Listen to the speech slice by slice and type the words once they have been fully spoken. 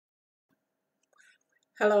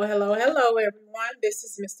Hello, hello, hello, everyone. This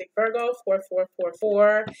is Mystic Virgo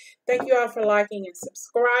 4444. Thank you all for liking and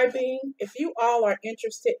subscribing. If you all are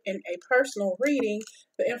interested in a personal reading,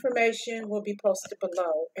 the information will be posted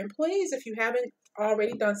below. And please, if you haven't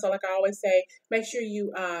already done so, like I always say, make sure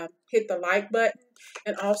you hit the like button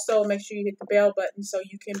and also make sure you hit the bell button so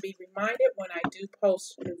you can be reminded when I do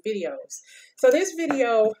post new videos. So this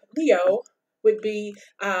video, Leo, would be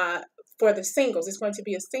for the singles. It's going to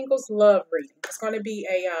be a singles love reading. It's going to be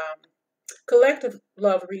a collective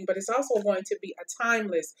love reading, but it's also going to be a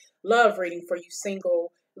timeless love reading for you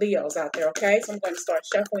single Leos out there, okay? So I'm going to start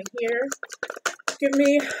shuffling here. Give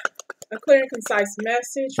me a clear and concise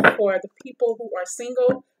message for the people who are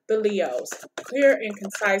single, the Leos. Clear and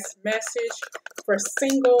concise message for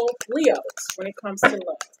single Leos when it comes to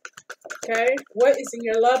love, okay? What is in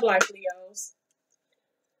your love life, Leos?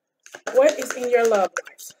 What is in your love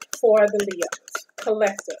life for the Leos?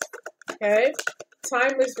 Collective. Okay?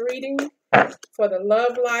 Timeless reading for the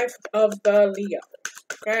love life of the Leo.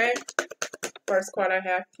 Okay? First card I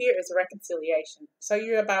have here is reconciliation. So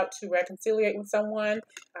you're about to reconciliate with someone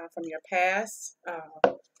from your past.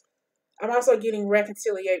 I'm also getting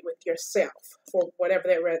reconciliate with yourself for whatever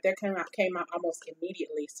that came out almost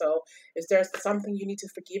immediately. So is there something you need to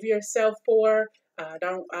forgive yourself for?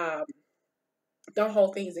 Don't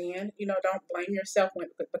hold things in. Don't blame yourself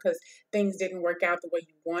because things didn't work out the way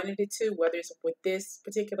you wanted it to, whether it's with this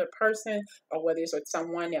particular person or whether it's with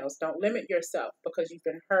someone else. Don't limit yourself because you've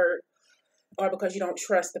been hurt or because you don't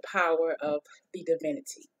trust the power of the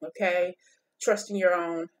divinity, okay? Trust in your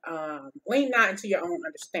own, lean not into your own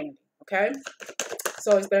understanding, okay?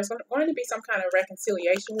 So there's going to be some kind of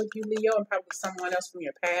reconciliation with you, Leo, and probably someone else from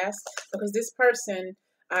your past because this person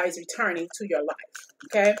is returning to your life,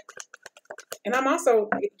 okay? And I'm also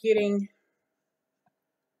getting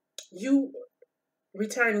you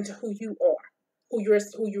returning to who you are, who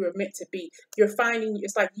you are meant to be.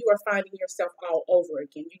 It's like you are finding yourself all over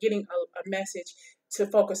again. You're getting a message to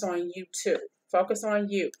focus on you too. Focus on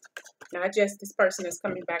you. Not just this person that's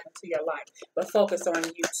coming back into your life, but focus on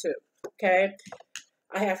you too. Okay?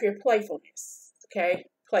 I have here playfulness. Okay?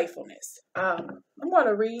 Playfulness. I'm going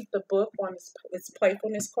to read the book on this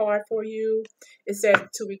playfulness card for you. It says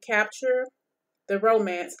to recapture the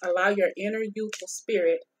romance, allow your inner youthful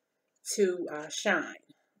spirit to shine.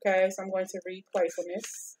 Okay, so I'm going to read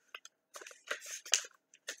playfulness.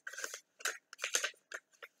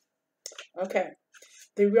 Okay,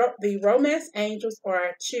 the romance angels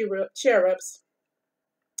are cherubs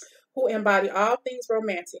who embody all things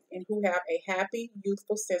romantic and who have a happy,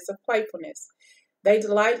 youthful sense of playfulness. They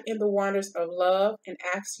delight in the wonders of love and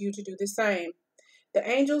ask you to do the same. The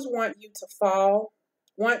angels want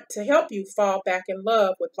to help you fall back in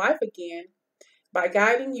love with life again by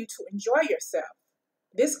guiding you to enjoy yourself.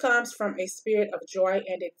 This comes from a spirit of joy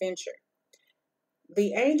and adventure.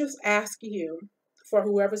 The angels ask you, for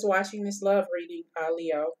whoever's watching this love reading,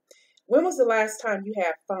 Leo, when was the last time you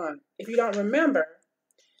had fun? If you don't remember,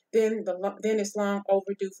 then it's long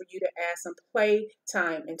overdue for you to add some play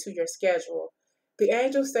time into your schedule. The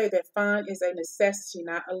angels say that fun is a necessity,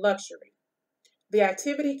 not a luxury. The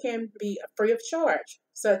activity can be free of charge,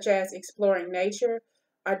 such as exploring nature,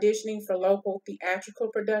 auditioning for local theatrical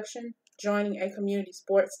production, joining a community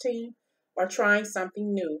sports team, or trying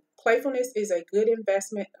something new. Playfulness is a good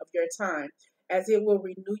investment of your time as it will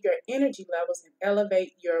renew your energy levels and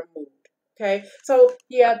elevate your mood. Okay, so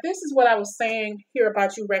yeah, this is what I was saying here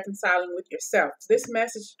about you reconciling with yourself. This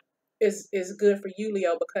message is good for you,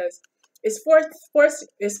 Leo, because it's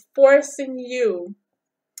forcing you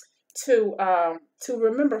to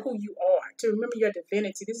remember who you are, to remember your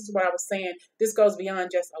divinity. This is what I was saying. This goes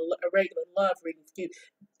beyond just a regular love reading for you.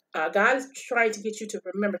 God is trying to get you to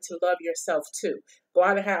remember to love yourself too. Go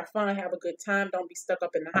out and have fun, have a good time. Don't be stuck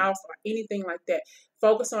up in the house or anything like that.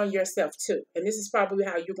 Focus on yourself too. And this is probably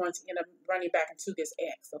how you're going to end up running back into this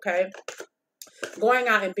ex, okay? Going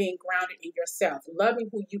out and being grounded in yourself, loving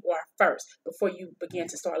who you are first before you begin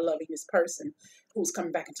to start loving this person who's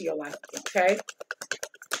coming back into your life, okay?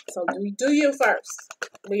 So do you first,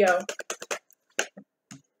 Leo.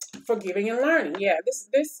 Forgiving and learning. Yeah, this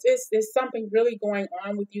is something really going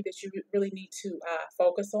on with you that you really need to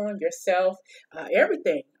focus on yourself.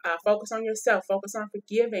 Everything. Focus on yourself. Focus on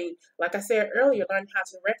forgiving. Like I said earlier, learn how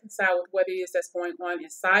to reconcile with what it is that's going on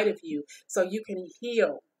inside of you, so you can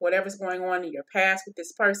heal whatever's going on in your past with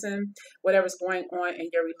this person, whatever's going on in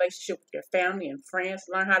your relationship with your family and friends.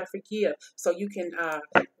 Learn how to forgive, so you can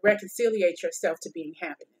reconciliate yourself to being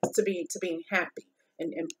happy, to being happy.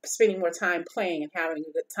 And spending more time playing and having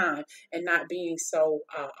a good time and not being so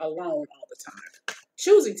alone all the time.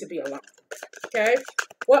 choosing to be alone. Okay.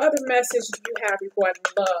 What other message do you have regarding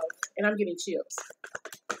love? And I'm getting chills.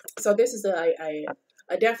 So this is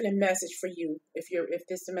a definite message for you if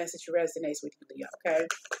this message resonates with you, Leo. Okay.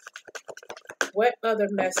 What other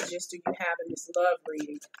messages do you have in this love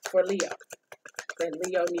reading for Leo that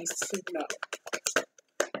Leo needs to know?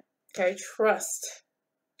 Okay. Trust.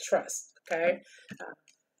 Okay.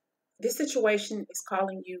 This situation is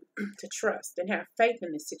calling you to trust and have faith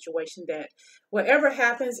in this situation, that whatever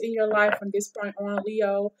happens in your life from this point on,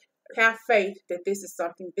 Leo, have faith that this is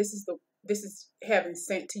something, this is heaven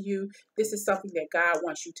sent to you. This is something that God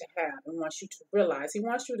wants you to have and wants you to realize. He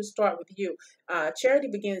wants you to start with you. Charity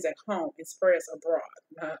begins at home and spreads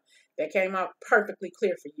abroad. That came out perfectly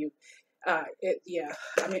clear for you. Yeah,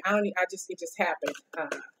 I mean, it just happened.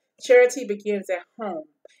 Charity begins at home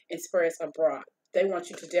and spreads abroad. They want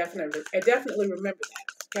you to definitely remember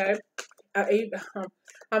that. Okay.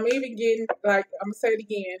 I'm even getting, like, I'm gonna say it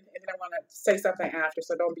again, and then I want to say something after,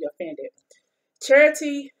 so don't be offended.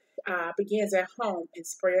 Charity begins at home and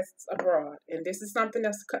spreads abroad, and this is something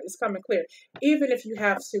that's coming clear. Even if you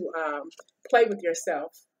have to play with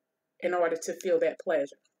yourself in order to feel that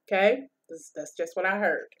pleasure. Okay, that's just what I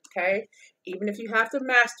heard. Okay, even if you have to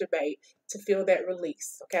masturbate to feel that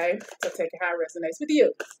release. Okay, so take it how it resonates with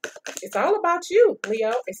you. It's all about you,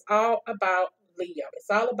 Leo. It's all about Leo. It's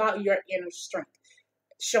all about your inner strength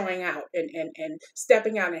showing out and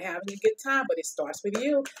stepping out and having a good time. But it starts with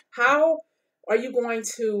you. How are you going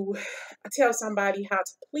to tell somebody how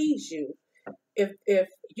to please you if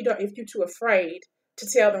you're too afraid to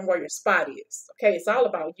tell them where your spot is? Okay, it's all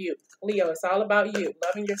about you, Leo. It's all about you,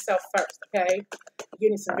 loving yourself first. Okay,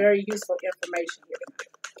 getting some very useful information here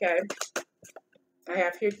tonight. Okay. I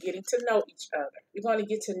have here getting to know each other. You're going to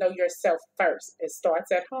get to know yourself first. It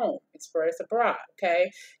starts at home. It spreads abroad.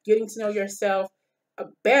 Okay. Getting to know yourself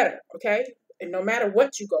better. Okay. And no matter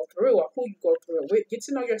what you go through or who you go through with, get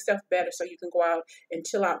to know yourself better so you can go out and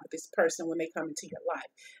chill out with this person when they come into your life.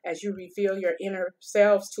 As you reveal your inner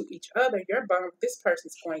selves to each other, your bond with this person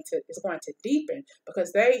is going to deepen,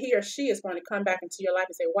 because he or she is going to come back into your life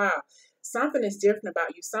and say, wow, something is different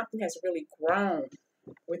about you. Something has really grown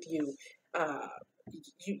with you.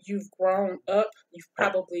 You've grown up. You've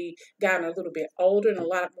probably gotten a little bit older and a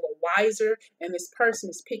lot more wiser, and this person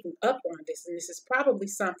is picking up on this, and this is probably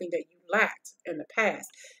something that you lacked in the past,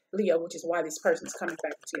 Leo, which is why this person is coming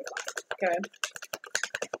back into your life.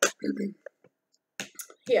 Okay.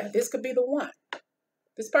 Yeah, this could be the one.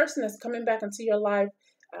 This person that's coming back into your life,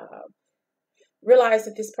 realize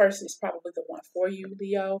that this person is probably the one for you,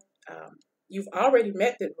 Leo. You've already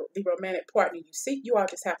met the romantic partner you seek. You all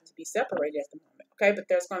just happen to be separated at the moment. Okay, but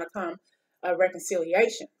there's going to come a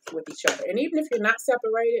reconciliation with each other. And even if you're not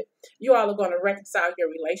separated, you all are going to reconcile your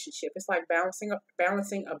relationship. It's like balancing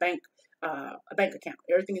a bank account.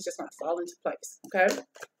 Everything is just going to fall into place. Okay.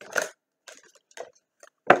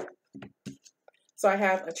 So I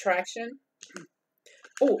have attraction.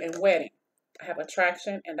 Oh, and wedding. I have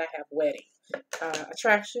attraction and I have wedding.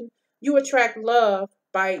 Attraction. You attract love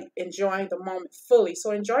by enjoying the moment fully.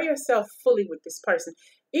 So enjoy yourself fully with this person.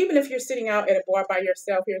 Even if you're sitting out at a bar by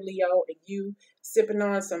yourself here, Leo, and you sipping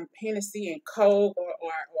on some Hennessy and Coke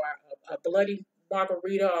or a bloody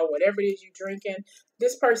margarita or whatever it is you're drinking,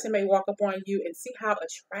 this person may walk up on you and see how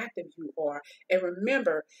attractive you are. And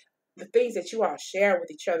remember the things that you all share with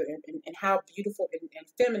each other and how beautiful and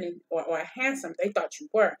feminine or handsome they thought you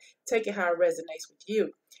were. Take it how it resonates with you.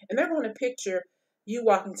 And they're going to picture you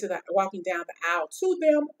walking down the aisle to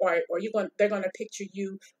them, or they're going to picture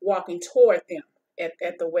you walking toward them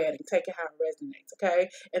at the wedding. Take it how it resonates, okay?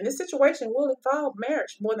 And this situation will involve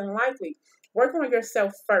marriage more than likely. Work on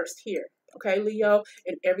yourself first here, okay, Leo,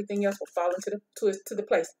 and everything else will fall into the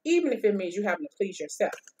place, even if it means you having to please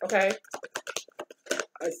yourself, okay?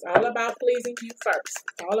 It's all about pleasing you first.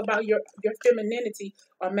 It's all about your femininity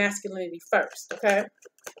or masculinity first, okay?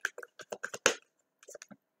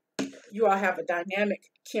 You all have a dynamic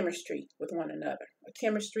chemistry with one another. A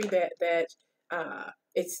chemistry that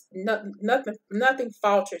it's nothing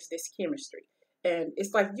falters this chemistry. And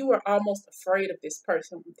it's like you were almost afraid of this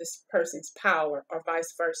person's power, or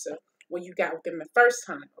vice versa, when you got with them the first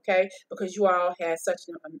time, okay? Because you all had such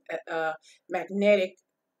a magnetic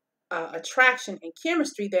attraction and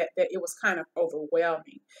chemistry that it was kind of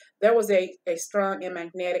overwhelming. There was a strong and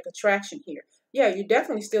magnetic attraction here. Yeah, you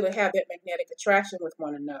definitely still have that magnetic attraction with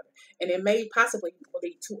one another. And it may possibly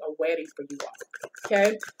lead to a wedding for you all.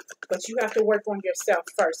 Okay? But you have to work on yourself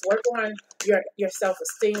first. Work on your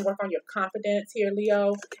self-esteem. Work on your confidence here,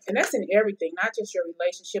 Leo. And that's in everything, not just your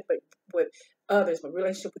relationship, but with others, but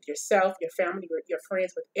relationship with yourself, your family, your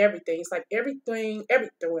friends, with everything. It's like everything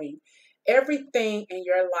Everything in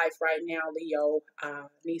your life right now, Leo,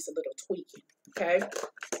 needs a little tweaking, okay?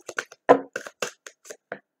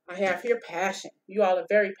 I have here passion. You all are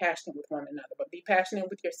very passionate with one another, but be passionate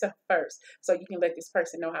with yourself first so you can let this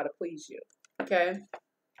person know how to please you, okay?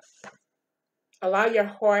 Allow your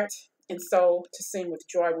heart and soul to sing with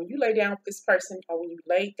joy. When you lay down with this person, or when you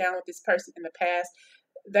laid down with this person in the past,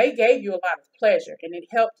 they gave you a lot of pleasure and it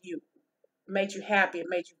helped you, made you happy, it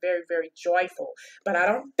made you very, very joyful. But I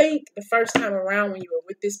don't think the first time around when you were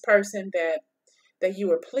with this person that you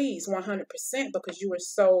were pleased 100% because you were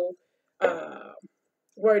so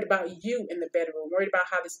worried about you in the bedroom, worried about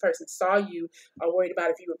how this person saw you, or worried about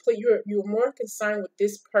if you were pleased. You were more concerned with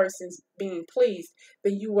this person's being pleased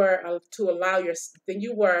than you were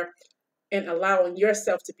in allowing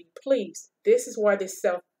yourself to be pleased. This is why this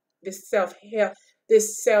self-help,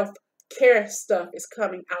 this self-care stuff is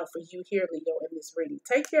coming out for you here, Leo, in this reading.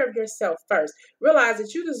 Take care of yourself first. Realize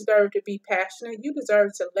that you deserve to be passionate. You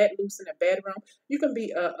deserve to let loose in the bedroom. You can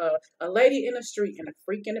be a lady in the street and a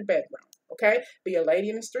freak in the bedroom. Okay? Be a lady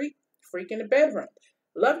in the street, freak in the bedroom.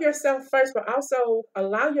 Love yourself first, but also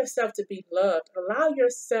allow yourself to be loved. Allow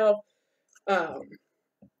yourself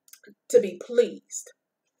to be pleased.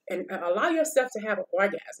 And allow yourself to have an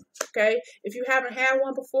orgasm, okay? If you haven't had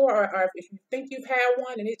one before, or if you think you've had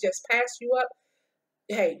one and it just passed you up,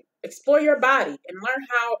 hey, explore your body and learn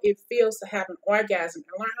how it feels to have an orgasm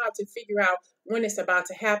and learn how to figure out when it's about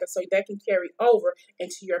to happen so that can carry over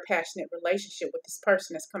into your passionate relationship with this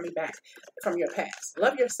person that's coming back from your past.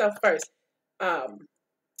 Love yourself first.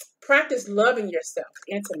 Practice loving yourself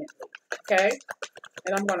intimately, okay?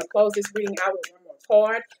 And I'm going to close this reading out with one more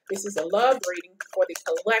card. This is a love reading for the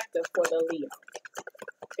collective for the Leo.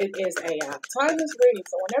 It is a timeless reading.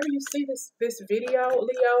 So whenever you see this video,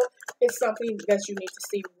 Leo, it's something that you need to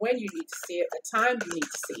see when you need to see it, the time you need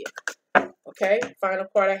to see it. Okay, final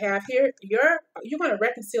card I have here. You're going to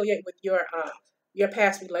reconciliate with your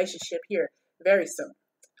past relationship here very soon.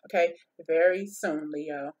 Okay, very soon,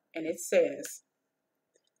 Leo. And it says,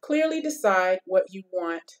 clearly decide what you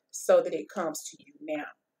want so that it comes to you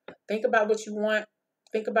now. Think about what you want.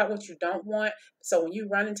 Think about what you don't want. So when you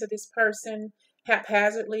run into this person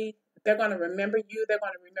haphazardly, they're going to remember you. They're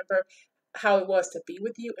going to remember how it was to be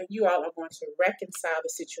with you. And you all are going to reconcile the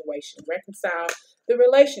situation, reconcile the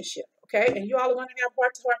relationship. Okay? And you all are going to have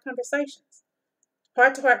heart-to-heart conversations.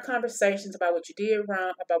 Heart-to-heart conversations about what you did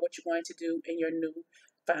wrong, about what you're going to do in your new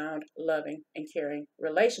found loving and caring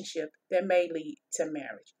relationship that may lead to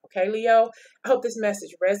marriage. Okay, Leo? I hope this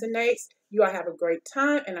message resonates. You all have a great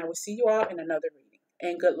time, and I will see you all in another reading.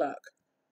 And good luck.